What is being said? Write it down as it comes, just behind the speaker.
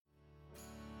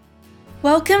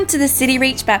Welcome to the City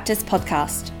Reach Baptist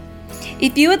podcast.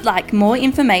 If you would like more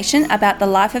information about the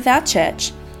life of our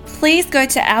church, please go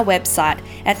to our website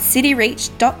at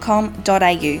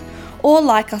cityreach.com.au or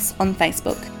like us on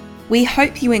Facebook. We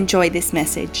hope you enjoy this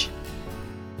message.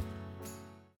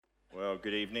 Well,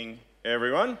 good evening,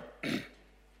 everyone.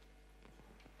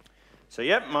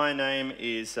 My name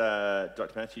is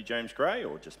Dr. Matthew James Gray,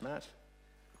 or just Matt,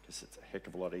 because it's a heck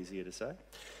of a lot easier to say.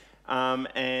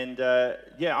 I've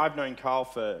known Carl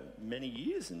for many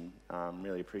years and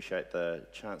really appreciate the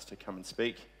chance to come and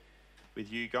speak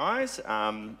with you guys.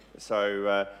 I've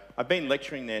been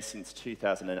lecturing there since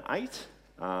 2008.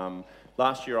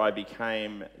 Last year I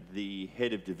became the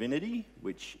head of divinity,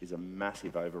 which is a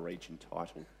massive overreaching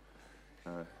title.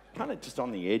 Kind of just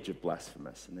on the edge of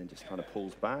blasphemous and then just kind of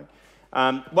pulls back.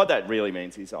 What that really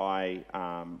means is I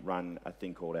run a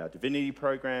thing called our Divinity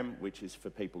Program, which is for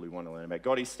people who want to learn about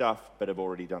Goddy stuff, but have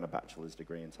already done a bachelor's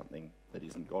degree in something that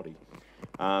isn't Goddy.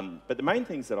 But the main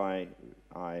things that I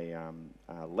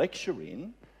lecture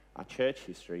in are church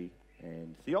history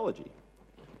and theology.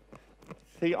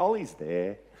 See, Ollie's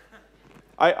there.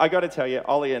 I got to tell you,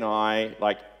 Ollie and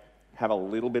I have a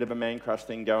little bit of a man crush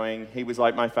thing going. He was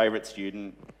my favourite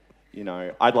student. You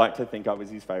know, I'd like to think I was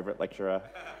his favourite lecturer.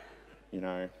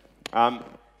 My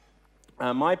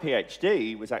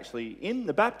PhD was actually in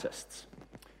the Baptists,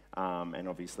 and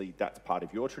obviously that's part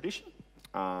of your tradition.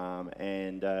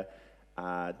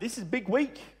 This is a big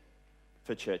week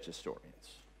for church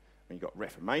historians. You've got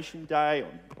Reformation Day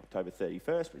on October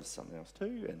 31st, which is something else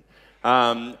too, and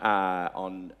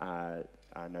on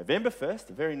November 1st,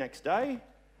 the very next day,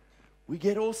 we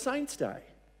get All Saints Day,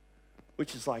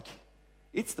 which is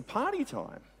it's the party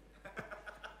time.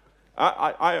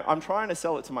 I'm trying to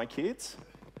sell it to my kids,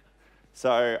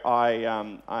 so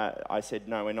I said,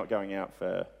 no, we're not going out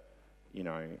for,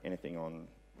 anything on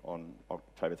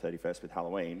October 31st with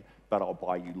Halloween, but I'll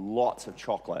buy you lots of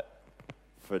chocolate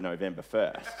for November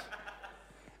 1st.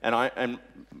 And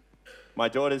my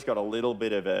daughter's got a little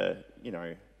bit of a,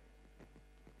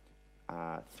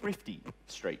 thrifty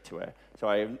streak to her, so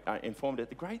I informed her,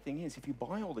 the great thing is, if you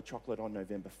buy all the chocolate on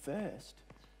November 1st,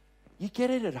 you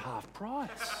get it at half price.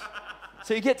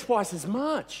 So you get twice as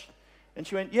much. And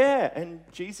she went, yeah, and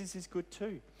Jesus is good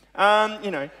too.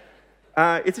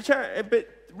 It's a but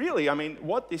really,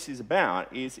 what this is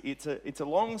about is it's a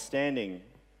long-standing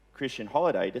Christian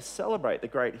holiday to celebrate the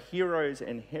great heroes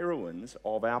and heroines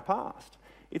of our past.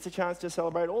 It's a chance to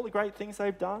celebrate all the great things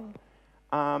they've done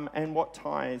and what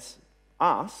ties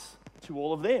us to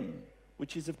all of them,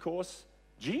 which is, of course,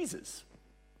 Jesus.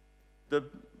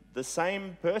 The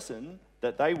same person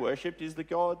that they worshipped is the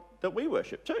God that we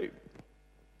worship too.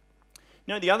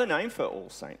 The other name for All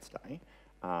Saints Day,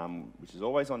 which is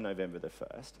always on November the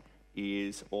 1st,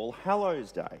 is All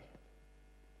Hallows Day.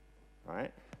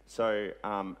 Right? So,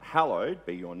 hallowed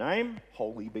be your name,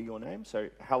 holy be your name. So,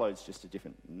 hallowed is just a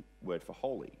different word for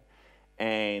holy.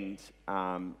 And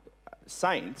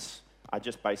saints are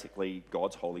just basically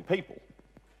God's holy people.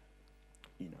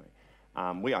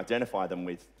 We identify them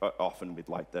often with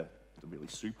the really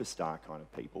superstar kind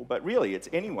of people, but really it's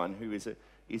anyone who is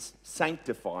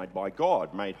sanctified by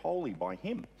God, made holy by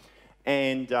Him,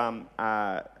 and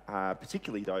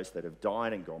particularly those that have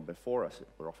died and gone before us.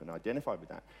 We're often identified with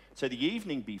that. So the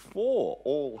evening before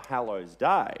All Hallows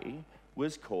Day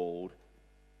was called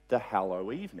the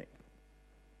Hallow Evening,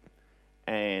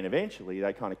 and eventually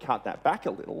they kind of cut that back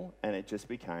a little, and it just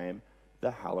became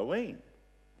the Halloween.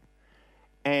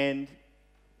 And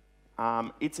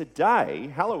it's a day,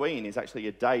 Halloween is actually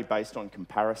a day based on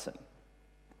comparison.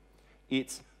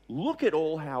 It's look at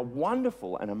all how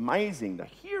wonderful and amazing the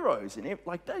heroes and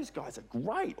those guys are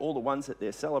great, all the ones that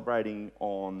they're celebrating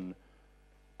on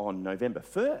November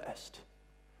 1st.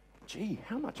 Gee,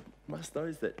 how much must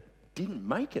those that didn't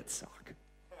make it suck?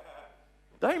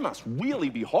 They must really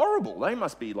be horrible. They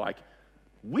must be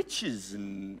witches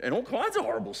and all kinds of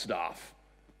horrible stuff.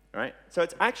 Right? So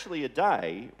it's actually a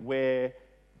day where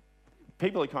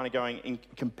people are kind of going,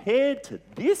 compared to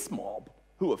this mob,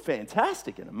 who are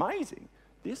fantastic and amazing,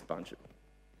 this bunch are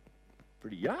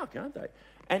pretty yuck, aren't they?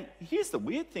 And here's the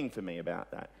weird thing for me about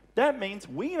that. That means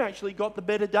we've actually got the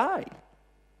better day.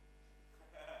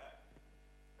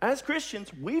 As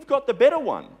Christians, we've got the better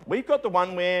one. We've got the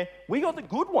one where we got the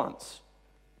good ones.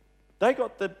 They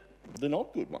got the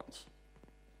not good ones.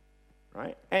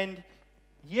 Right? And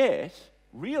yet,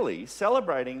 really,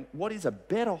 celebrating what is a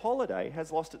better holiday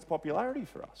has lost its popularity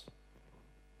for us.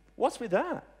 What's with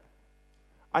that?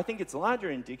 I think it's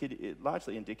largely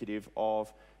indicative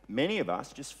of many of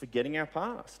us just forgetting our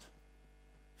past,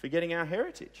 forgetting our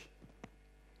heritage,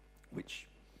 which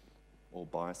all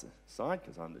bias aside,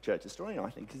 because I'm the church historian, I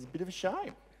think is a bit of a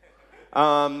shame.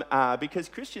 Because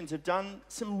Christians have done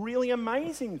some really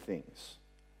amazing things.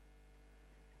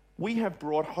 We have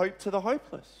brought hope to the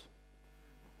hopeless.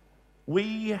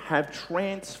 We have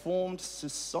transformed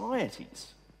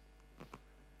societies.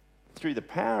 Through the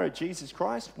power of Jesus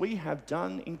Christ, we have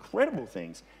done incredible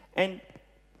things. And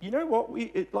you know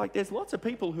what? There's lots of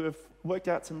people who have worked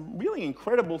out some really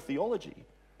incredible theology,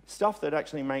 stuff that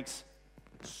actually makes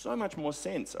so much more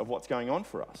sense of what's going on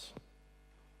for us.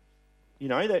 You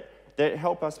know, that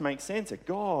help us make sense of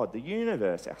God, the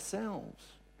universe, ourselves,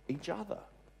 each other.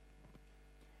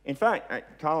 In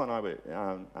fact, Carl and I were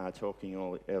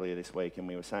talking earlier this week, and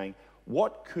we were saying,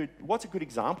 what's a good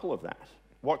example of that?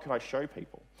 What could I show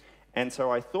people? And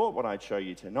so I thought what I'd show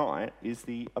you tonight is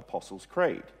the Apostles'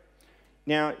 Creed.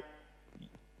 Now,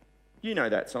 you know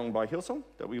that song by Hillsong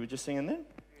that we were just singing then?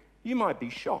 You might be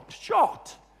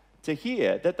shocked to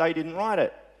hear that they didn't write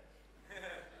it.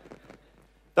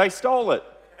 They stole it.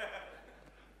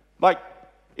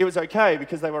 It was okay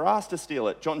because they were asked to steal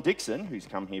it. John Dixon, who's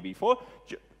come here before,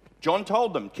 John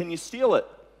told them, can you steal it?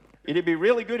 It'd be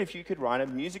really good if you could write a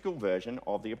musical version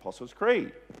of the Apostles'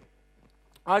 Creed.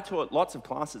 I taught lots of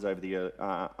classes on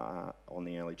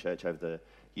the early church over the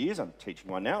years. I'm teaching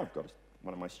one now. I've got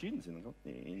one of my students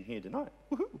in here tonight.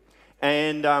 Woohoo!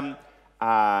 And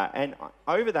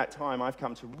over that time, I've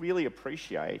come to really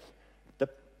appreciate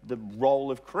the role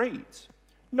of creeds.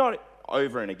 Not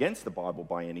over and against the Bible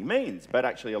by any means, but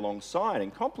actually alongside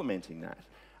and complementing that.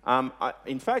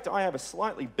 In fact, I have a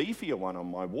slightly beefier one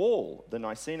on my wall, the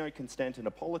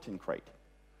Niceno-Constantinopolitan Creed.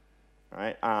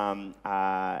 Right?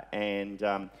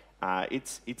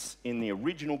 It's in the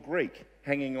original Greek,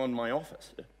 hanging on my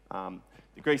office.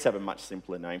 The Greeks have a much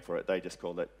simpler name for it. They just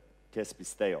call it tes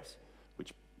pisteos,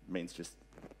 which means just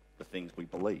the things we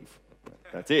believe.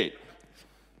 That's it.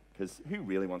 Because who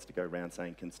really wants to go around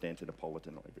saying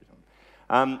Constantinopolitan every time?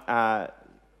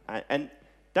 And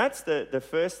that's the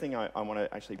first thing I want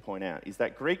to actually point out, is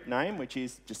that Greek name, which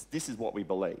is just, this is what we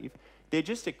believe. They're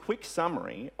just a quick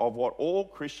summary of what all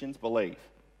Christians believe.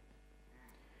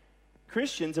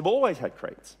 Christians have always had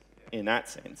creeds, in that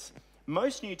sense.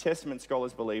 Most New Testament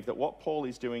scholars believe that what Paul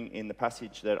is doing in the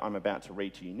passage that I'm about to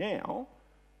read to you now,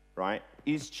 right,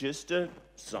 is just a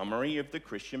summary of the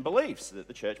Christian beliefs that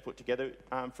the church put together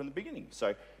from the beginning.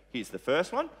 So here's the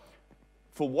first one.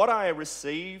 For what I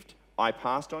received, I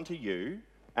passed on to you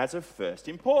as of first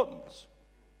importance.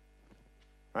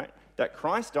 Right? That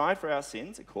Christ died for our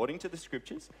sins according to the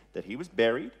Scriptures, that he was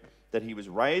buried, that he was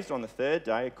raised on the third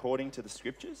day according to the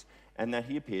Scriptures, and that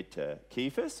he appeared to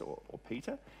Cephas, or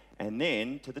Peter, and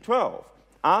then to the 12.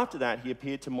 After that, he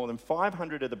appeared to more than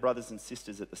 500 of the brothers and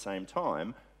sisters at the same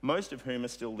time, most of whom are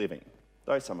still living,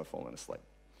 though some have fallen asleep.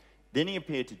 Then he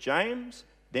appeared to James,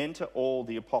 then to all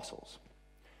the apostles.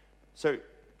 So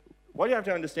what you have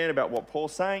to understand about what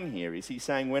Paul's saying here is he's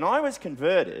saying, when I was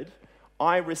converted,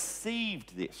 I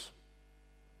received this.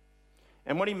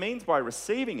 And what he means by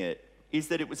receiving it is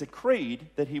that it was a creed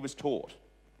that he was taught.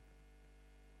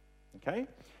 Okay?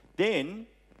 Then,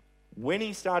 when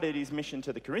he started his mission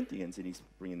to the Corinthians and he's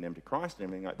bringing them to Christ and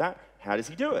everything like that, how does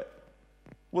he do it?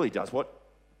 Well, he does what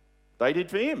they did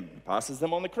for him. He passes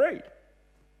them on the creed.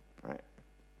 Right?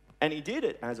 And he did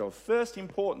it as of first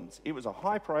importance. It was a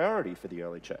high priority for the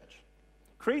early church.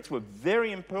 Creeds were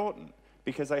very important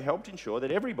because they helped ensure that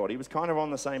everybody was kind of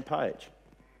on the same page.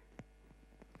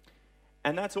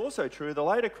 And that's also true of the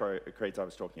later creeds I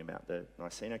was talking about, the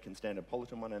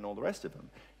Niceno-Constantinopolitan one and all the rest of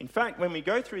them. In fact, when we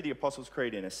go through the Apostles'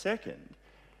 Creed in a second,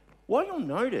 what you'll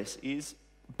notice is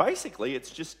basically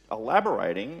it's just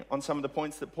elaborating on some of the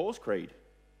points that Paul's creed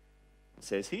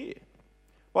says here.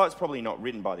 Well, it's probably not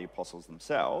written by the apostles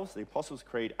themselves. The Apostles'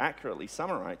 Creed accurately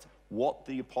summarizes what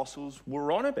the apostles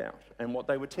were on about and what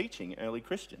they were teaching early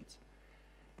Christians.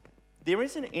 There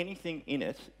isn't anything in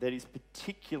it that is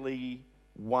particularly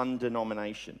one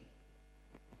denomination.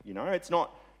 You know, it's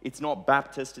not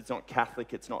Baptist, it's not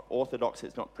Catholic, it's not Orthodox,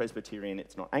 it's not Presbyterian,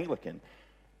 it's not Anglican.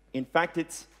 In fact,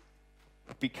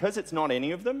 because it's not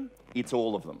any of them, it's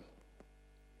all of them.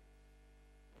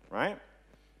 Right?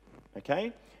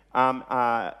 Okay?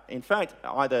 In fact,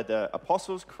 either the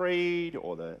Apostles' Creed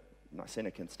or the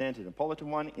Niceno-Constantinopolitan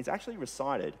one is actually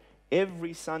recited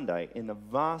every Sunday in the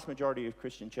vast majority of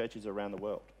Christian churches around the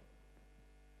world.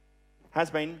 Has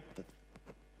been for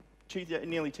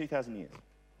nearly 2,000 years.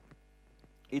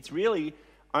 It's really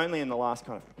only in the last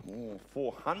kind of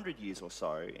 400 years or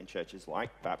so in churches like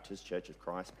Baptist, Church of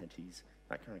Christ, Pentees,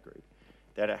 that kind of group,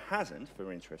 that it hasn't,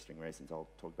 for interesting reasons I'll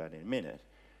talk about in a minute.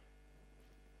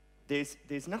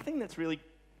 There's nothing that's really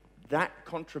that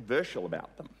controversial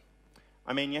about them.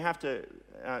 I mean, you have to,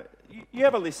 you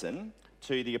have a listen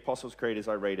to the Apostles' Creed as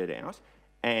I read it out,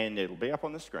 and it'll be up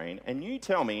on the screen, and you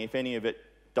tell me if any of it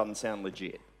doesn't sound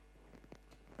legit.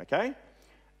 Okay?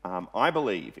 I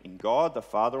believe in God, the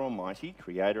Father Almighty,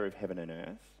 creator of heaven and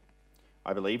earth.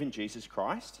 I believe in Jesus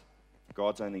Christ,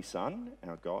 God's only Son,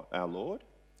 our Lord,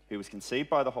 who was conceived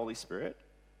by the Holy Spirit,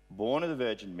 born of the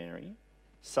Virgin Mary,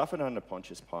 suffered under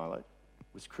Pontius Pilate,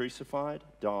 was crucified,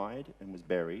 died, and was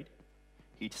buried.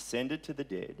 He descended to the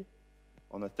dead.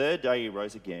 On the third day he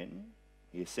rose again.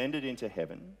 He ascended into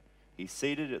heaven. He's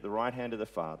seated at the right hand of the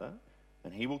Father,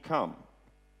 and he will come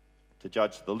to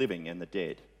judge the living and the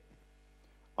dead.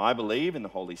 I believe in the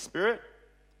Holy Spirit,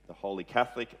 the Holy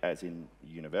Catholic, as in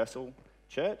universal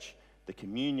church, the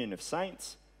communion of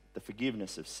saints, the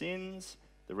forgiveness of sins,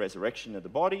 the resurrection of the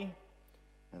body,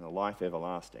 and the life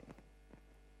everlasting.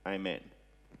 Amen.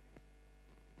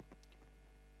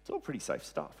 It's all pretty safe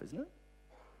stuff, isn't it?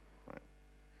 Right.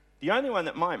 The only one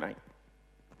that might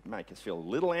make us feel a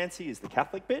little antsy is the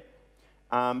Catholic bit.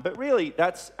 But really,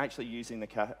 that's actually using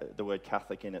the word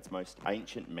Catholic in its most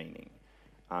ancient meaning.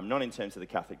 Not in terms of the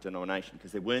Catholic denomination,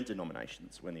 because there weren't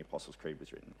denominations when the Apostles' Creed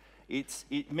was written.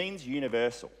 It means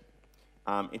universal.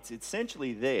 It's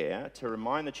essentially there to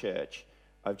remind the church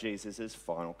of Jesus'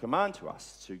 final command to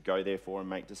us, to go therefore and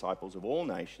make disciples of all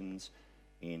nations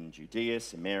in Judea,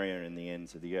 Samaria, and the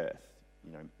ends of the earth.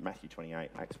 You know, Matthew 28,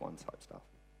 Acts 1 type stuff.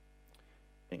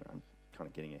 Anyway, I'm kind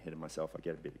of getting ahead of myself. I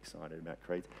get a bit excited about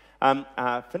creeds.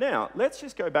 For now, let's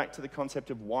just go back to the concept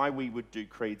of why we would do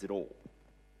creeds at all.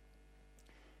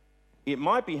 It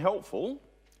might be helpful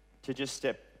to just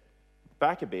step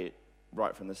back a bit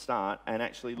right from the start and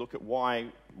actually look at why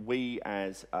we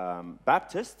as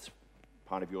Baptists,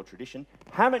 part of your tradition,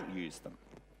 haven't used them.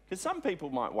 Because some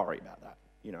people might worry about that,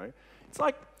 you know. It's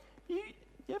like, you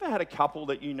ever had a couple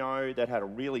that you know that had a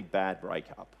really bad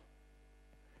breakup,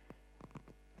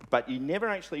 but you never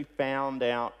actually found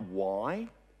out why?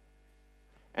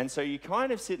 And so you're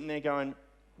kind of sitting there going,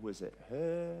 was it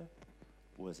her?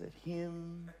 Was it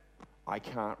him? I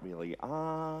can't really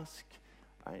ask.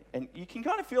 And you can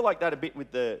kind of feel like that a bit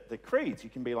with the creeds. You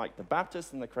can be like, the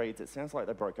Baptists and the creeds, it sounds like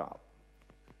they broke up.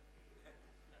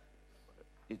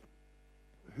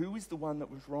 Who is the one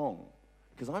that was wrong?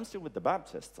 Because I'm still with the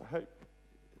Baptists. I hope,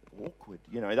 awkward,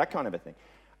 you know, that kind of a thing.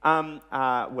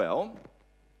 Well,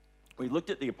 we looked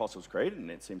at the Apostles' Creed, and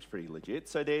it seems pretty legit.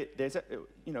 So there's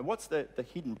you know, what's the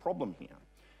hidden problem here,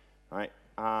 right?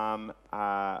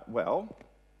 Well,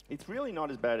 it's really not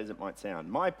as bad as it might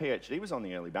sound. My PhD was on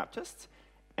the early Baptists,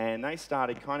 and they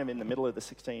started kind of in the middle of the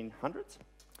 1600s.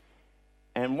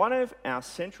 And one of our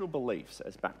central beliefs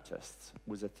as Baptists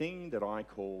was a thing that I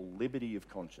call liberty of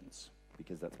conscience,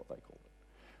 because that's what they called it,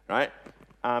 right?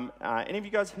 Any of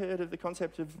you guys heard of the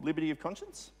concept of liberty of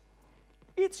conscience?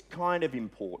 It's kind of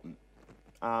important.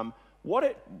 What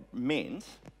it meant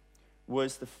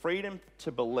was the freedom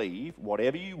to believe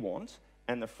whatever you want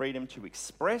and the freedom to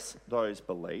express those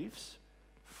beliefs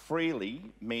freely,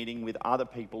 meeting with other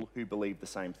people who believe the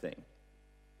same thing.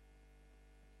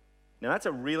 Now, that's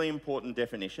a really important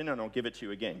definition, and I'll give it to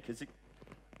you again, because it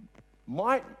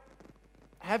might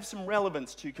have some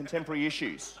relevance to contemporary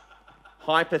issues,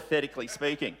 hypothetically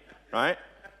speaking, right?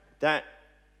 That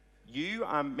you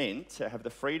are meant to have the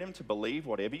freedom to believe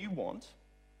whatever you want,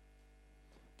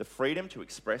 the freedom to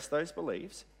express those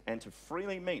beliefs, and to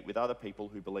freely meet with other people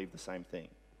who believe the same thing.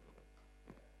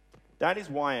 That is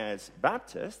why, as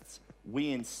Baptists,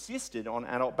 we insisted on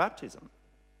adult baptism,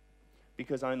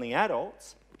 because only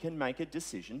adults can make a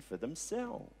decision for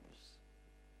themselves.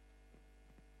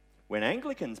 When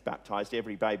Anglicans baptized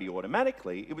every baby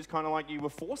automatically, it was kind of like you were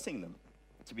forcing them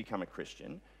to become a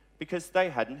Christian because they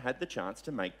hadn't had the chance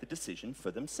to make the decision for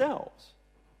themselves.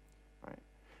 Right?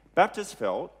 Baptists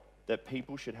felt that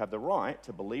people should have the right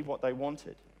to believe what they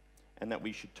wanted and that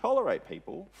we should tolerate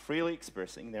people freely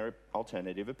expressing their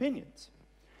alternative opinions.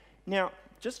 Now,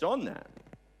 just on that,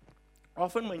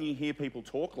 often when you hear people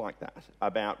talk like that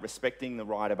about respecting the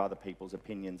right of other people's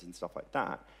opinions and stuff like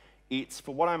that, it's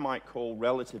for what I might call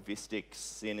relativistic,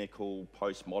 cynical,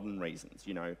 postmodern reasons.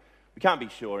 You know, we can't be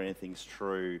sure anything's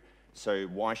true, so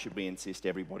why should we insist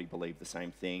everybody believe the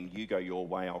same thing? You go your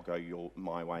way, I'll go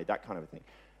my way, that kind of a thing.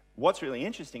 What's really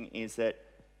interesting is that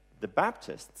the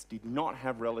Baptists did not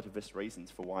have relativist reasons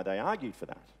for why they argued for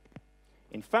that.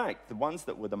 In fact, the ones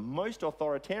that were the most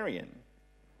authoritarian,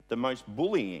 the most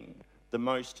bullying, the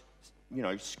most, you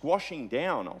know, squashing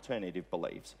down alternative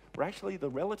beliefs were actually the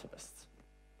relativists.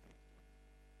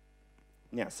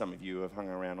 Now, some of you who have hung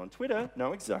around on Twitter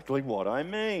know exactly what I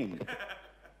mean.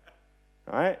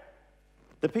 Right?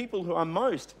 The people who are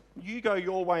most You go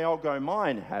your way, I'll go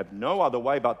mine, have no other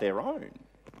way but their own.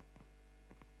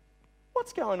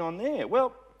 What's going on there?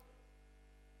 Well,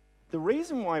 the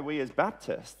reason why we as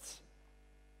Baptists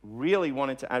really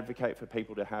wanted to advocate for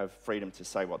people to have freedom to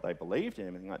say what they believed and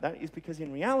everything like that is because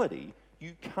in reality,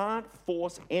 you can't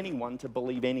force anyone to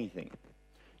believe anything.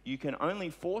 You can only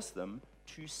force them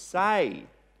to say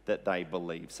that they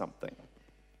believe something.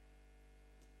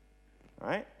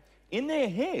 Right? In their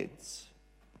heads,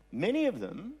 many of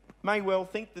them may well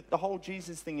think that the whole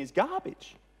Jesus thing is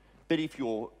garbage. But if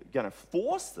you're going to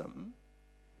force them,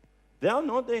 they'll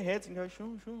nod their heads and go, sure,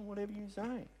 whatever you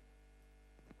say.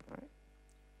 Right?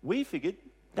 We figured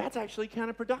that's actually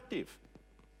counterproductive.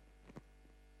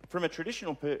 From a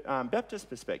traditional Baptist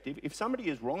perspective, if somebody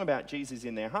is wrong about Jesus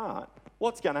in their heart,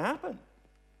 what's going to happen?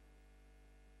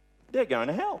 They're going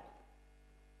to hell.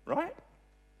 Right?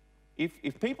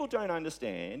 If people don't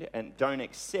understand and don't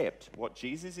accept what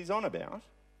Jesus is on about,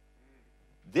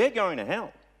 they're going to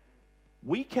hell.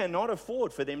 We cannot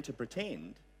afford for them to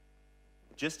pretend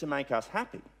just to make us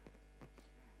happy.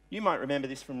 You might remember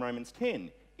this from Romans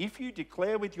 10. If you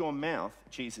declare with your mouth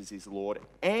Jesus is Lord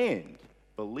and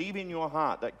believe in your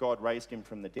heart that God raised him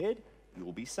from the dead, you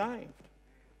will be saved.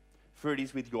 For it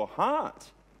is with your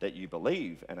heart that you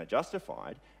believe and are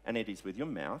justified, and it is with your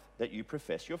mouth that you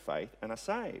profess your faith and are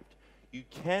saved. You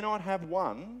cannot have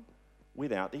one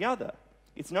without the other.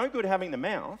 It's no good having the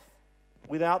mouth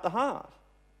without the heart.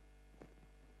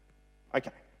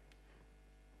 Okay.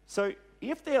 So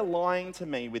if they're lying to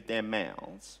me with their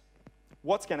mouths,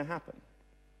 what's going to happen?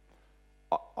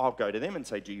 I'll go to them and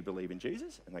say, do you believe in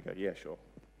Jesus? And they go, yeah, sure.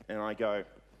 And I go,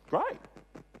 great.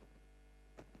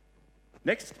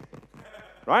 Next.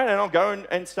 Right? And I'll go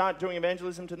and start doing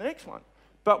evangelism to the next one.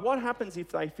 But what happens if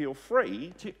they feel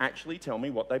free to actually tell me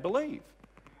what they believe?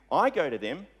 I go to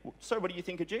them, so what do you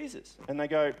think of Jesus? And they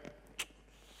go,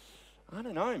 I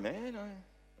don't know, man.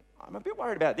 I'm a bit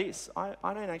worried about this. I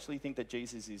don't actually think that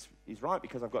Jesus is right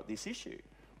because I've got this issue.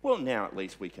 Well, now at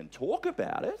least we can talk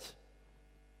about it.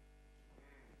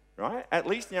 Right? At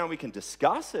least now we can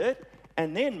discuss it.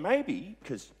 And then maybe,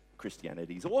 because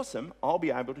Christianity is awesome, I'll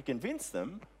be able to convince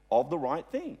them of the right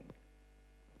thing.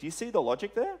 Do you see the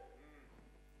logic there?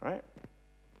 Right?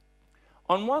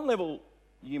 On one level,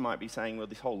 you might be saying, well,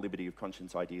 this whole liberty of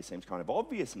conscience idea seems kind of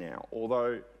obvious now,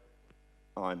 although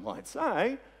I might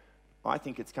say, I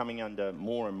think it's coming under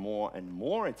more and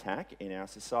more attack in our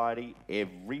society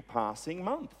every passing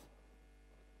month.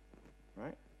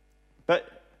 Right?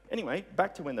 But anyway,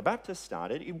 back to when the Baptists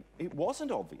started, it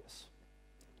wasn't obvious.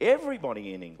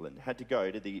 Everybody in England had to go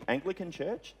to the Anglican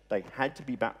church. They had to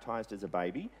be baptised as a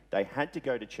baby. They had to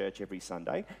go to church every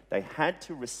Sunday. They had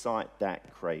to recite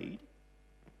that creed.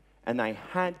 And they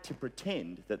had to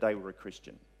pretend that they were a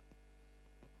Christian.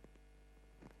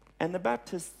 And the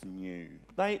Baptists knew.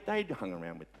 They'd hung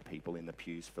around with people in the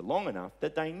pews for long enough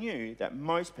that they knew that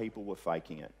most people were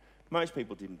faking it. Most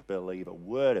people didn't believe a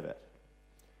word of it.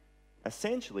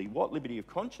 Essentially, what liberty of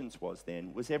conscience was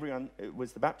then was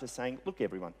the Baptists saying, look,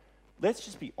 everyone, let's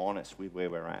just be honest with where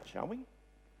we're at, shall we?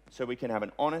 So we can have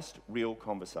an honest, real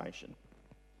conversation.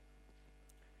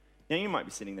 Now, you might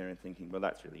be sitting there and thinking, well,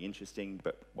 that's really interesting,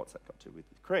 but what's that got to do with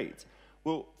creeds?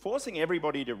 Well, forcing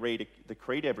everybody to read the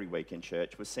creed every week in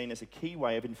church was seen as a key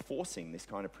way of enforcing this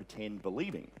kind of pretend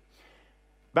believing.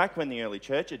 Back when the early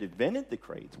church had invented the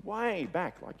creeds, way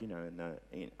back, like, in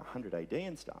 100 AD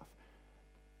and stuff,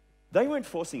 they weren't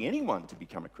forcing anyone to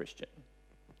become a Christian.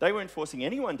 They weren't forcing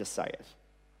anyone to say it.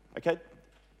 Okay?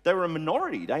 They were a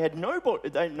minority. They had no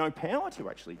power to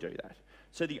actually do that.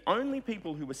 So the only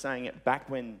people who were saying it back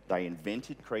when they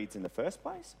invented creeds in the first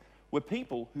place were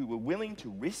people who were willing to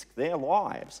risk their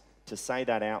lives to say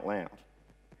that out loud.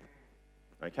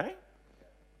 Okay?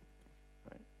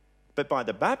 Right. But by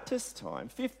the Baptist time,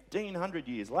 1,500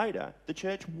 years later, the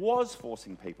church was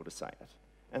forcing people to say it.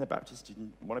 And the Baptists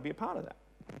didn't want to be a part of that.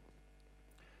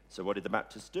 So what did the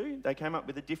Baptists do? They came up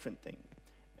with a different thing.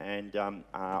 And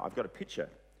I've got a picture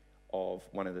of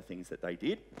one of the things that they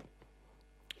did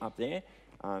up there.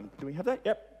 Do we have that?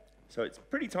 Yep. So it's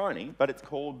pretty tiny, but it's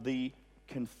called the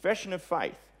Confession of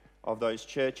Faith of those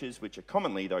churches which are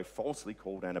commonly, though falsely,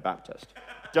 called Anabaptist.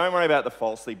 Don't worry about the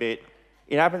falsely bit.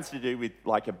 It happens to do with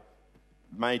like a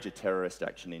major terrorist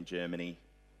action in Germany.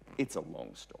 It's a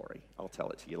long story. I'll tell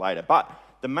it to you later. But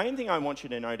the main thing I want you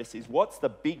to notice is what's the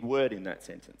big word in that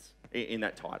sentence, in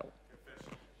that title?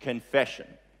 Confession.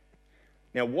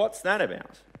 Now, what's that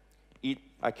about?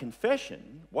 A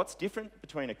confession, what's different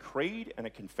between a creed and a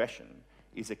confession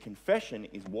is a confession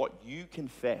is what you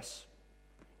confess.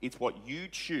 It's what you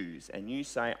choose and you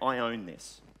say, I own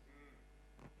this.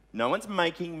 No one's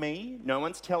making me. No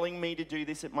one's telling me to do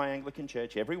this at my Anglican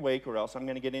church every week or else I'm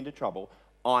going to get into trouble.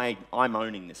 I'm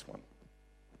owning this one.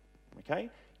 Okay?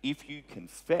 If you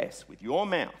confess with your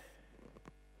mouth,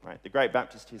 right? The great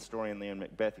Baptist historian Leon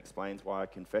Macbeth explains why a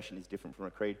confession is different from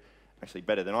a creed, actually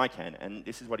better than I can, and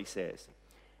this is what he says.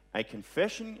 A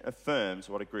confession affirms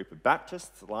what a group of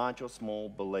Baptists, large or small,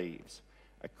 believes.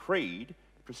 A creed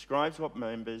prescribes what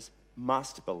members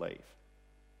must believe.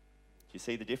 Do you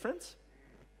see the difference?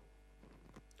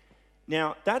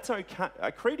 Now, that's okay.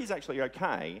 A creed is actually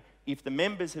okay if the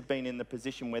members have been in the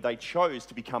position where they chose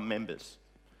to become members.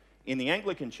 In the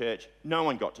Anglican Church, no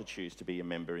one got to choose to be a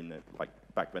member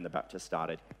back when the Baptists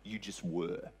started. You just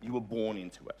were. You were born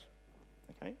into it.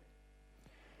 Okay?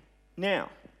 Now,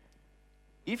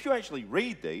 if you actually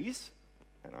read these,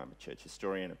 and I'm a church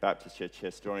historian, a Baptist church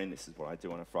historian, this is what I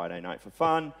do on a Friday night for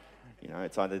fun. You know,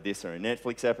 it's either this or a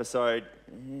Netflix episode.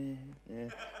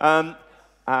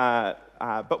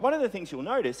 But one of the things you'll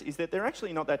notice is that they're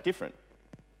actually not that different.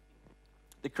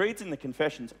 The creeds and the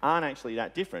confessions aren't actually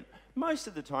that different. Most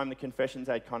of the time, the confessions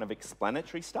add kind of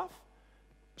explanatory stuff,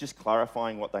 just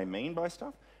clarifying what they mean by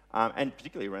stuff, and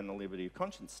particularly around the liberty of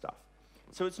conscience stuff.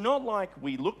 So it's not like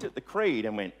we looked at the creed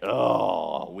and went,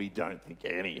 oh, we don't think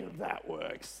any of that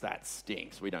works. That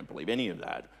stinks. We don't believe any of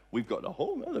that. We've got a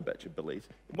whole other batch of beliefs.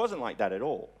 It wasn't like that at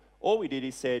all. All we did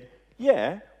is said,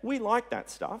 yeah, we like that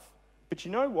stuff, but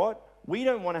you know what? We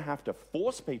don't want to have to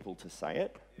force people to say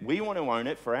it. We want to own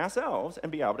it for ourselves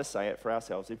and be able to say it for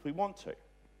ourselves if we want to.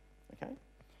 Okay?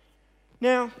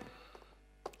 Now,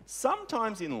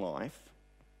 sometimes in life,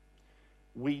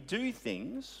 we do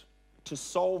things to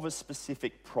solve a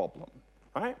specific problem,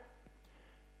 right?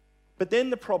 But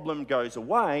then the problem goes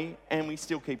away and we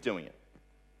still keep doing it.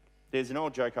 There's an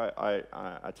old joke I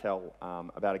tell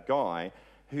about a guy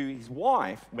who his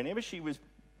wife, whenever she was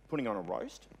putting on a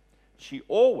roast, she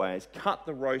always cut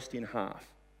the roast in half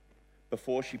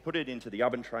before she put it into the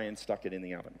oven tray and stuck it in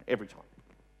the oven, every time.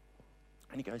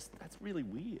 And he goes, that's really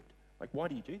weird. Like, why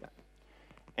do you do that?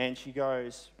 And she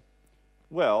goes,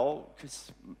 well,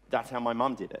 because that's how my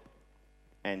mum did it.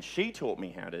 And she taught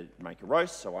me how to make a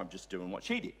roast, so I'm just doing what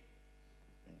she did.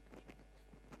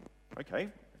 Okay,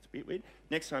 that's a bit weird.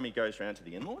 Next time he goes around to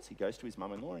the in-laws, he goes to his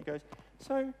mum-in-law and goes,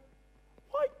 so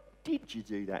why did you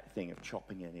do that thing of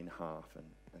chopping it in half and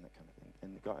that kind of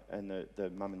thing? And the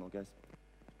mum-in-law goes,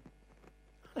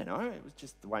 I don't know, it was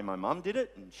just the way my mum did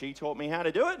it, and she taught me how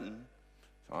to do it, and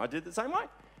so I did the same way.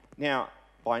 Now,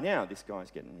 by now, this guy's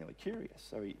getting really curious,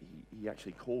 so he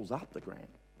actually calls up the gran,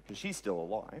 because she's still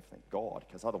alive, thank God,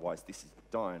 because otherwise this is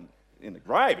dying in the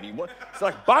grave, and it's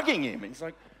like bugging him, and he's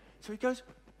like, so he goes,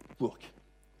 look,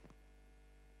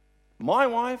 my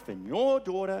wife and your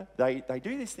daughter, they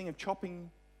do this thing of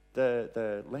chopping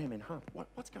the lamb in half.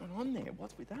 What's going on there?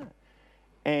 What's with that?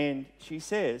 And she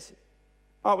says,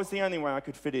 oh, it was the only way I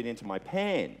could fit it into my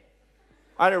pan.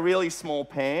 I had a really small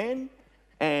pan,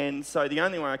 and so the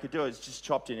only way I could do it is just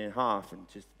chopped it in half, and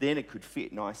just then it could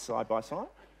fit nice side by side.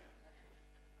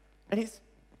 And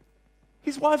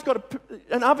his wife's got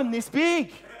an oven this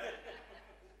big,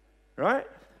 right?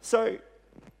 So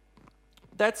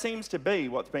that seems to be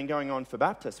what's been going on for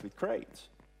Baptists with creeds.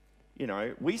 You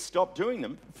know, we stopped doing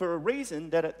them for a reason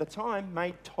that at the time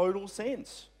made total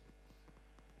sense.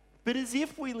 But as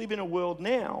if we live in a world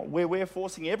now where we're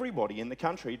forcing everybody in the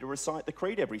country to recite the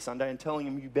creed every Sunday and telling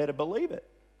them you better believe it.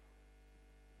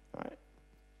 Right?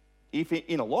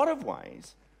 In a lot of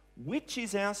ways, which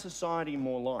is our society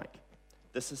more like?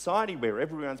 The society where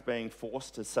everyone's being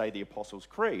forced to say the Apostles'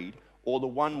 Creed, or the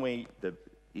one where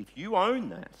if you own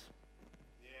that,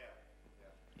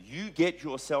 you get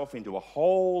yourself into a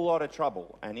whole lot of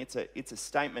trouble, and it's a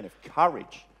statement of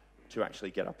courage to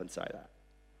actually get up and say that.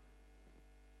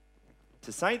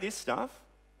 To say this stuff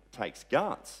takes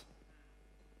guts.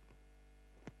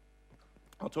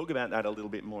 I'll talk about that a little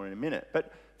bit more in a minute.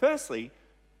 But firstly,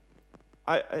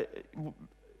 I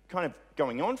kind of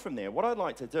going on from there, what I'd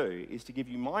like to do is to give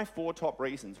you my 4 top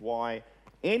reasons why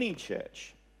any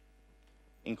church,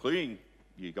 including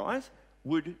you guys,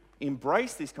 would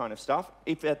embrace this kind of stuff,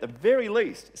 if at the very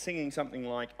least singing something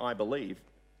like I Believe,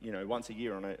 you know, once a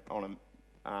year on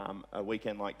a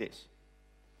weekend like this.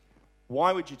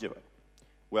 Why would you do it?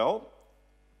 Well,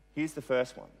 here's the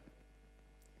first one.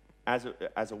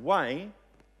 As a way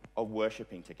of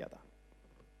worshipping together.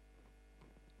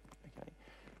 Okay.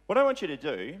 What I want you to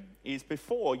do is,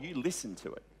 before you listen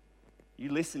to it,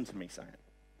 you listen to me say it,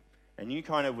 and you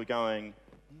kind of were going,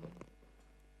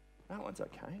 that one's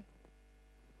okay.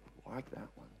 Like that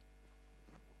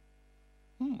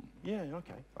one. Yeah,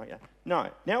 okay. Oh, yeah. No.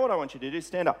 Now what I want you to do is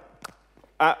stand up.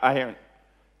 Aaron,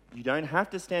 You don't have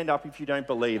to stand up if you don't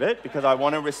believe it, because I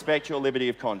want to respect your liberty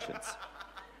of conscience.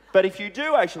 But if you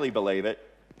do actually believe it,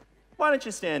 why don't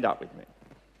you stand up with me?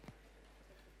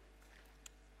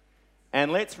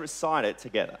 And let's recite it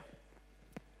together.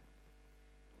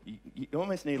 You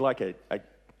almost need like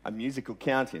a musical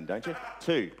count-in, don't you?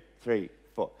 2, 3,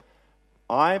 4.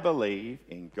 I believe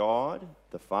in God,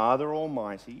 the Father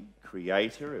Almighty,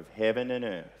 creator of heaven and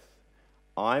earth.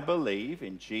 I believe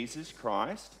in Jesus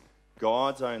Christ,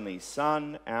 God's only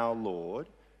Son, our Lord,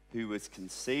 who was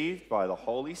conceived by the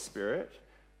Holy Spirit,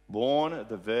 born of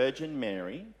the Virgin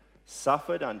Mary,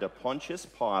 suffered under Pontius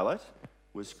Pilate,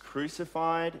 was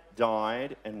crucified,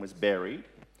 died, and was buried.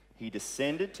 He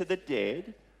descended to the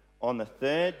dead. On the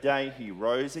third day he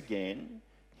rose again.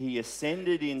 He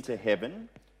ascended into heaven.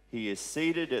 He is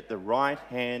seated at the right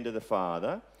hand of the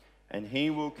Father, and he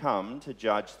will come to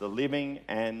judge the living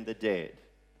and the dead.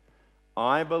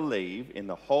 I believe in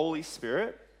the Holy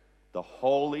Spirit, the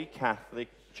Holy Catholic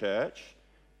Church,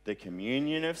 the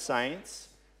communion of saints,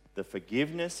 the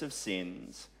forgiveness of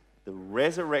sins, the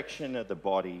resurrection of the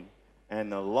body,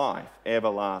 and the life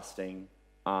everlasting.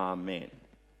 Amen.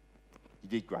 You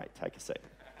did great. Take a seat.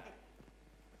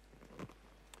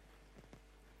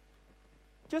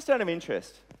 Just out of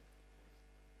interest,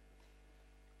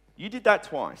 you did that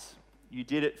twice. You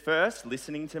did it first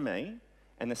listening to me,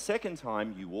 and the second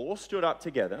time you all stood up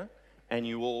together and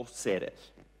you all said it.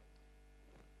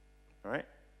 Right?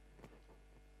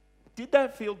 Did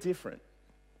that feel different?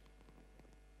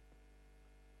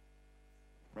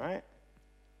 Right?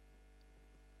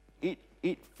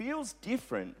 It feels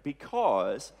different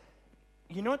because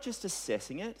you're not just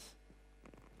assessing it,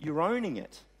 you're owning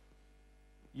it.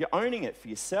 You're owning it for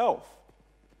yourself.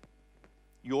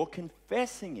 You're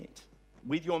confessing it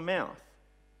with your mouth.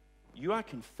 You are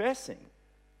confessing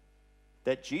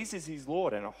that Jesus is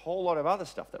Lord and a whole lot of other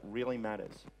stuff that really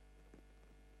matters.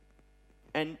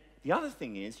 And the other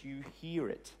thing is you hear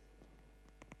it.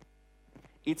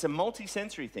 It's a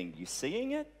multi-sensory thing. You're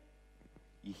seeing it,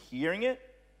 you're hearing it,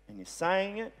 and you're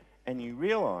saying it, and you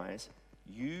realize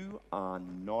you are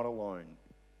not alone.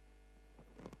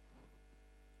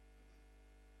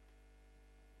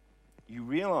 You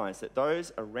realize that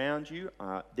those around you,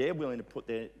 they're willing to put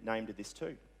their name to this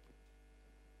too.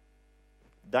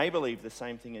 They believe the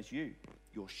same thing as you.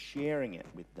 You're sharing it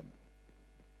with them.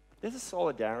 There's a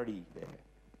solidarity there.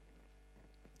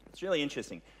 It's really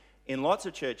interesting. In lots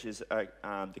of churches,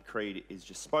 the creed is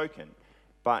just spoken,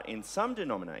 but in some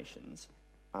denominations,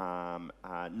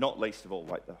 not least of all,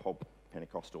 like the whole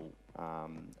Pentecostal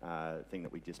thing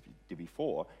that we just did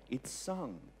before, it's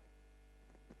sung.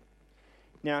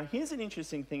 Now, here's an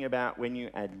interesting thing about when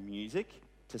you add music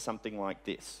to something like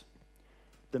this.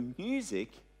 The music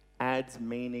adds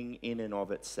meaning in and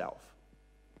of itself,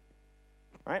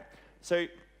 right? So,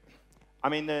 I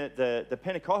mean, the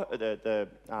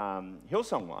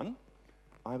Hillsong one,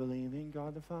 I believe in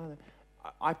God the Father.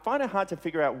 I find it hard to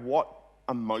figure out what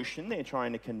emotion they're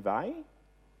trying to convey,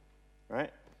 right?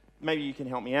 Maybe you can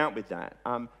help me out with that.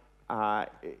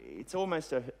 It's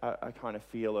almost a kind of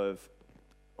feel of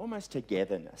almost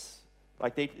togetherness.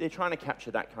 Like they're trying to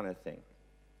capture that kind of thing.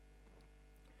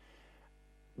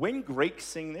 When Greeks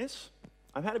sing this,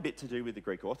 I've had a bit to do with the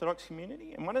Greek Orthodox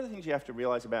community, and one of the things you have to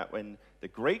realize about when the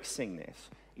Greeks sing this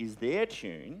is their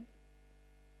tune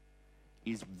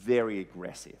is very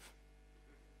aggressive.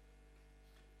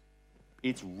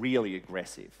 It's really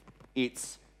aggressive.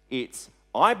 It's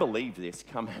I believe this,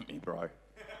 come at me, bro.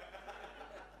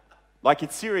 Like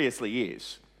it seriously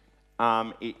is.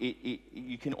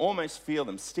 You can almost feel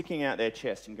them sticking out their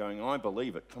chest and going, I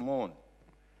believe it, come on.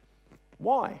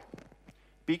 Why?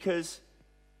 Because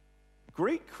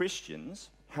Greek Christians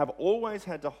have always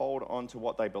had to hold on to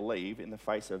what they believe in the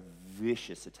face of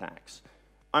vicious attacks.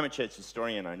 I'm a church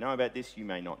historian, I know about this, you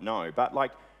may not know, but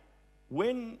like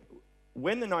when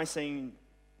the Nicene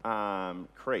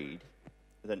Creed,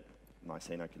 the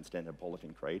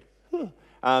Niceno-Constantinopolitan Creed,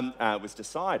 was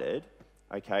decided,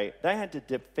 okay, they had to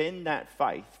defend that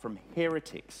faith from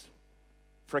heretics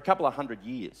for a couple of 100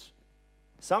 years.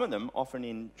 Some of them often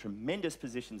in tremendous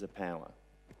positions of power,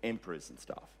 emperors and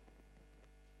stuff.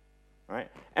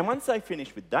 Right? And once they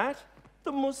finished with that,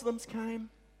 the Muslims came.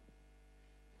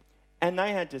 And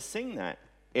they had to sing that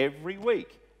every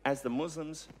week as the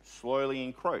Muslims slowly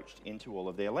encroached into all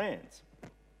of their lands.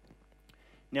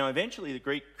 Now, eventually, the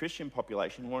Greek Christian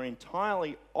population were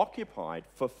entirely occupied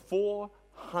for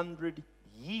 400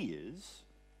 years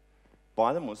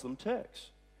by the Muslim Turks.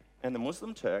 And the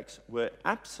Muslim Turks were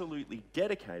absolutely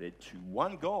dedicated to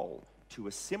one goal, to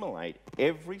assimilate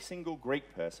every single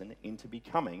Greek person into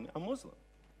becoming a Muslim.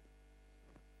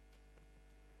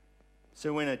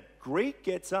 So when a Greek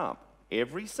gets up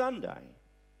every Sunday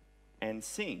and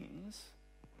sings,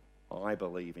 I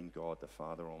believe in God, the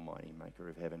Father Almighty, maker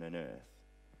of heaven and earth,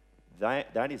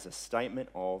 that is a statement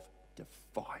of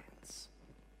defiance.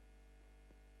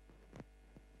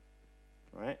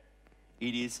 Right?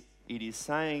 It is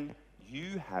saying,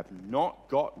 you have not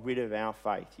got rid of our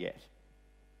faith yet.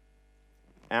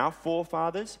 Our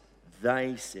forefathers,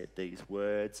 they said these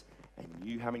words, and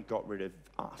you haven't got rid of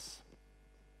us.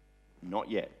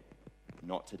 Not yet.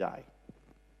 Not today.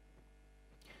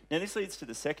 Now this leads to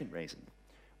the second reason.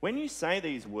 When you say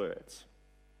these words,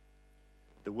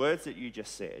 the words that you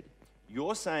just said,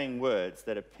 you're saying words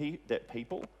that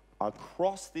people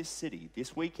across this city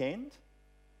this weekend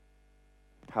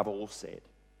have all said.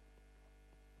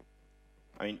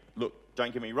 I mean, look,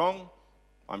 don't get me wrong,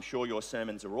 I'm sure your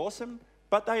sermons are awesome,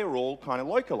 but they are all kind of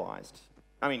localized.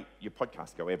 I mean, your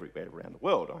podcasts go everywhere around the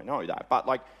world, I know that, but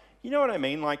like, you know what I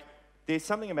mean? Like, there's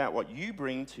something about what you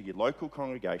bring to your local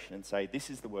congregation and say, this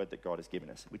is the word that God has given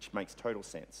us, which makes total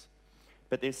sense.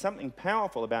 But there's something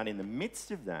powerful about, in the midst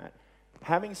of that,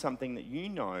 having something that you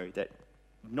know that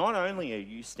not only are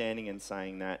you standing and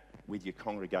saying that with your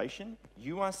congregation,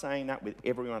 you are saying that with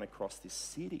everyone across this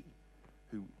city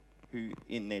who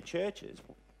in their churches,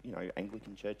 you know,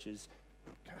 Anglican churches,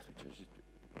 Catholic churches,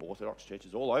 Orthodox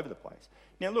churches, all over the place.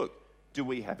 Now look, do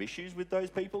we have issues with those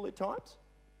people at times?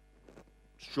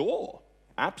 Sure,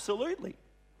 absolutely.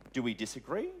 Do we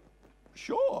disagree?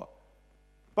 Sure.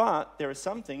 But there are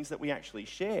some things that we actually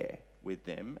share with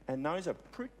them, and those are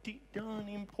pretty darn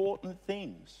important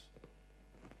things.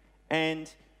 And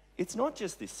it's not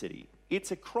just this city,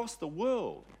 it's across the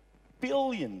world.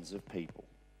 Billions of people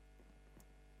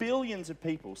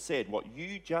said what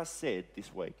you just said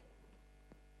this week.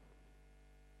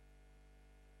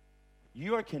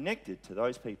 You are connected to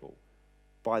those people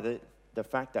by the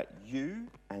fact that you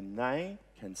and they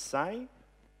can say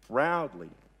proudly,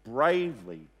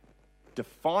 bravely,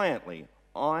 defiantly,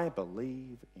 I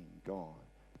believe in God,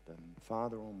 the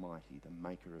Father Almighty, the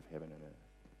maker of heaven and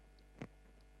earth.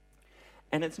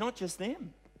 And it's not just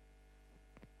them.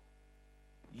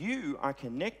 You are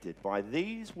connected by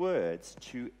these words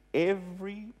to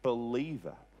every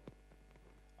believer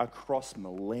across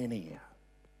millennia.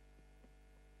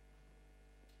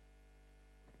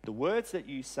 The words that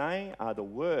you say are the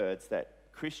words that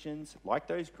Christians, like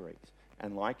those Greeks,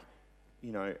 and like,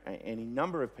 you know, any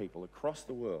number of people across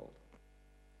the world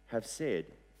have said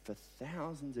for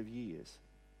thousands of years.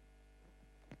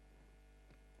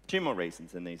 Two more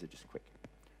reasons, and these are just quick.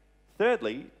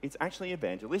 Thirdly, it's actually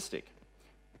evangelistic.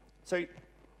 So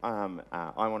I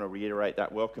want to reiterate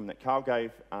that welcome that Carl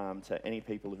gave to any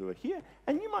people who are here.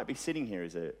 And you might be sitting here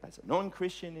as a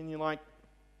non-Christian and you're like,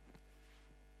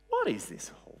 what is this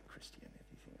whole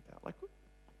Christianity thing about? Like,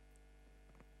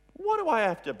 what do I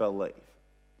have to believe?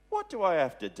 What do I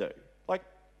have to do? Like,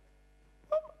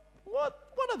 what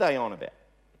are they on about?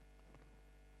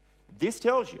 This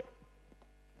tells you,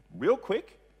 real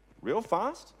quick, real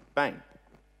fast, bang.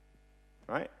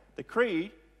 Right? The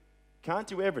creed can't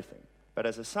do everything, but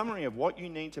as a summary of what you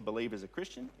need to believe as a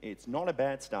Christian, it's not a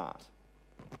bad start.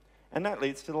 And that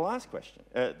leads to the last question,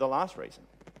 the last reason.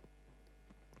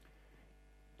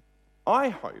 I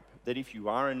hope that if you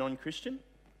are a non-Christian,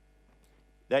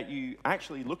 that you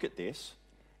actually look at this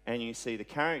and you see the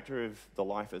character of the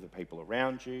life of the people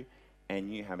around you,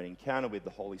 and you have an encounter with the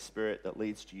Holy Spirit that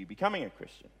leads to you becoming a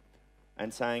Christian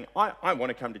and saying, I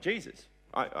want to come to Jesus.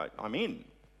 I'm in.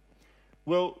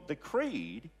 Well, the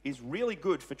creed is really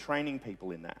good for training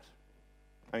people in that.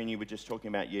 I mean, you were just talking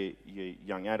about your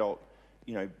young adult,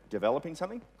 you know, developing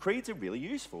something. Creeds are really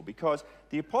useful because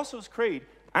the Apostles' Creed,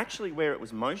 actually where it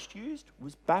was most used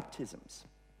was baptisms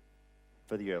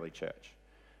for the early church.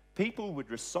 People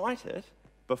would recite it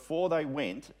before they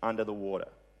went under the water.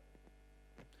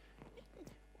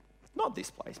 Not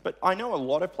this place, but I know a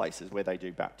lot of places where they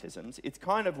do baptisms. It's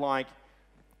kind of like,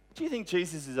 do you think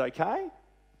Jesus is okay?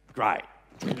 Great.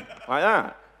 Like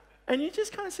that. And you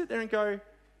just kind of sit there and go,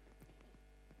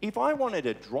 if I wanted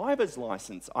a driver's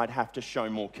license, I'd have to show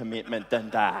more commitment than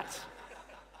that.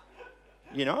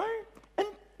 You know? And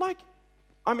like,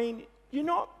 I mean, you're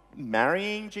not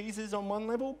marrying Jesus on one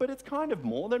level, but it's kind of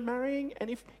more than marrying.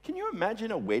 And can you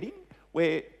imagine a wedding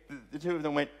where the two of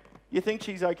them went, you think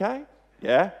she's okay?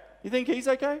 Yeah. You think he's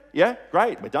okay? Yeah,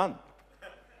 great, we're done.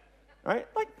 Right?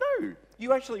 Like, no.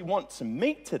 You actually want some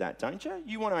meat to that, don't you?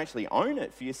 You want to actually own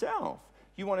it for yourself.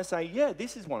 You want to say, yeah,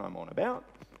 this is what I'm on about.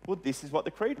 Well, this is what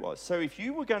the creed was. So if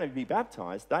you were going to be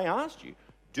baptized, they asked you,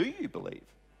 do you believe?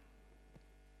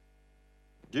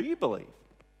 Do you believe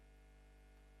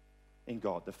in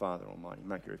God, the Father Almighty,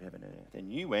 maker of heaven and earth?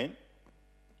 And you went,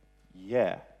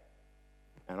 Yeah.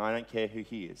 And I don't care who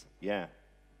he is. Yeah.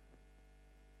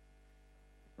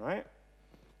 Right?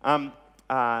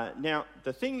 Now,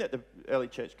 the thing that the early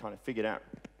church kind of figured out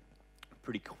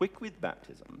pretty quick with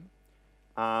baptism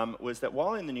was that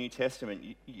while in the New Testament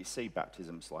you see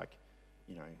baptisms like,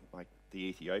 like the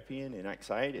Ethiopian in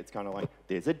Acts 8, it's kind of like,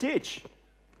 there's a ditch.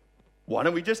 Why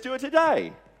don't we just do it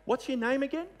today? What's your name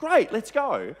again? Great, let's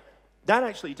go. That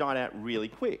actually died out really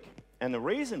quick. And the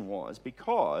reason was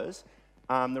because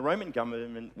the Roman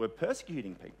government were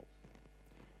persecuting people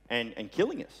and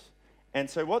killing us. And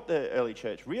so what the early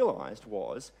church realised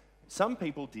was some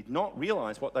people did not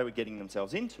realise what they were getting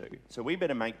themselves into. So we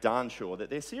better make darn sure that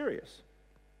they're serious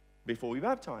before we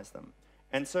baptise them.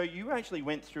 And so you actually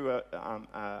went through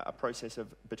a process of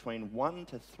between 1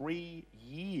 to 3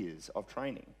 years of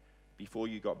training before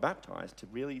you got baptised to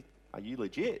really, are you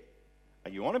legit? Are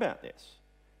you on about this?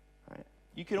 Right?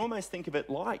 You can almost think of it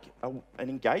like an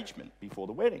engagement before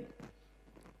the wedding.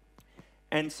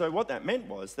 And so what that meant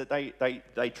was that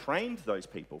they trained those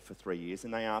people for 3 years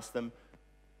and they asked them,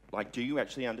 like, do you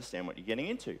actually understand what you're getting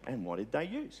into? And what did they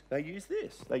use? They used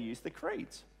this. They used the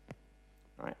creeds.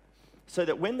 Right? So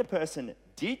that when the person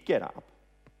did get up,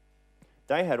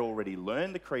 they had already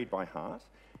learned the creed by heart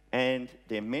and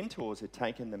their mentors had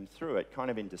taken them through it kind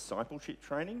of in discipleship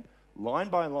training, line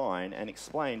by line, and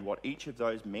explained what each of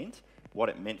those meant, what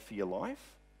it meant for your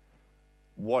life,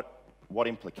 what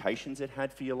implications it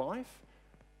had for your life,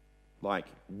 like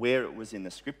where it was in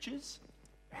the scriptures,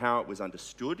 how it was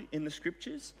understood in the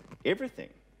scriptures, everything.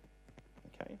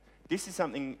 Okay, this is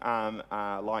something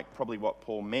like probably what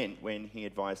Paul meant when he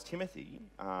advised Timothy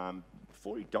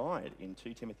before he died in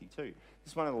 2 Timothy 2.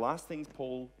 This is one of the last things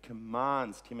Paul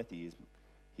commands Timothy,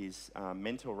 his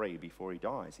mentoree, before he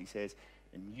dies. He says,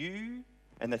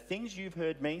 and the things you've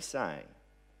heard me say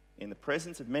in the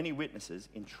presence of many witnesses,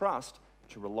 entrust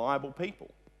to reliable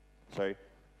people. So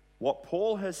what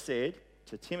Paul has said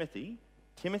to Timothy,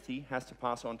 Timothy has to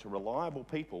pass on to reliable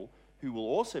people who will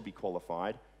also be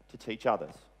qualified to teach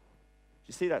others.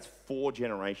 You see, that's 4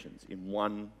 generations in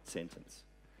one sentence.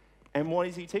 And what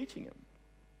is he teaching them?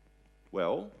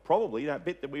 Well, probably that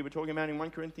bit that we were talking about in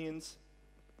 1 Corinthians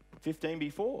 15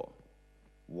 before.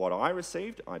 What I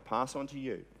received, I pass on to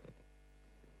you.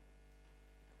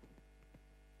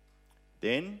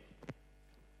 Then,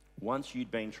 once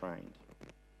you'd been trained,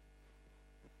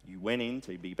 you went in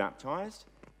to be baptized,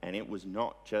 and it was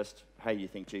not just, hey, you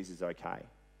think Jesus is okay.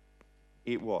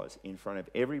 It was in front of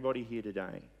everybody here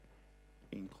today,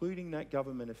 including that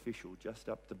government official just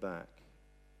up the back.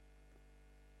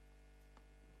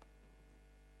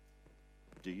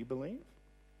 Do you believe?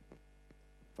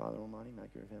 Father Almighty,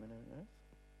 maker of heaven and earth?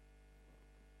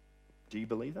 Do you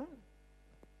believe that?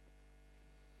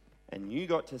 And you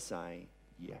got to say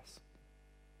yes.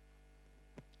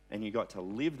 And you got to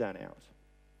live that out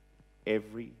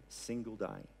every single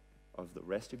day of the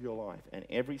rest of your life. And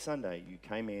every Sunday you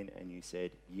came in and you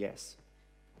said, yes,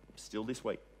 still this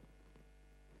week.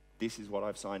 This is what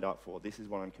I've signed up for. This is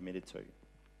what I'm committed to.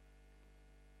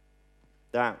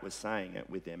 That was saying it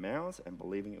with their mouths and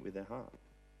believing it with their heart.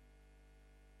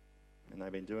 And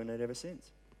they've been doing it ever since.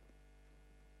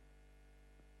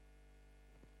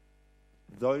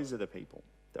 Those are the people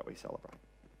that we celebrate.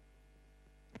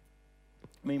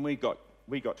 I mean, we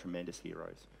got tremendous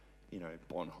heroes,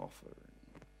 Bonhoeffer,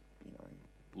 and,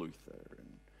 Luther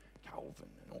and Calvin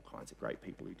and all kinds of great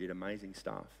people who did amazing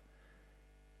stuff.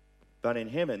 But in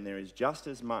heaven, there is just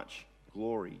as much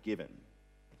glory given,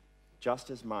 just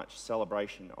as much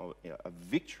celebration of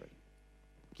victory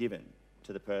given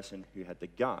to the person who had the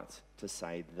guts to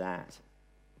say that,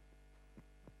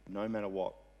 no matter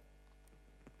what,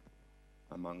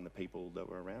 among the people that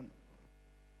were around them.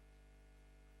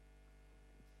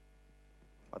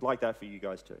 I'd like that for you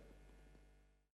guys too.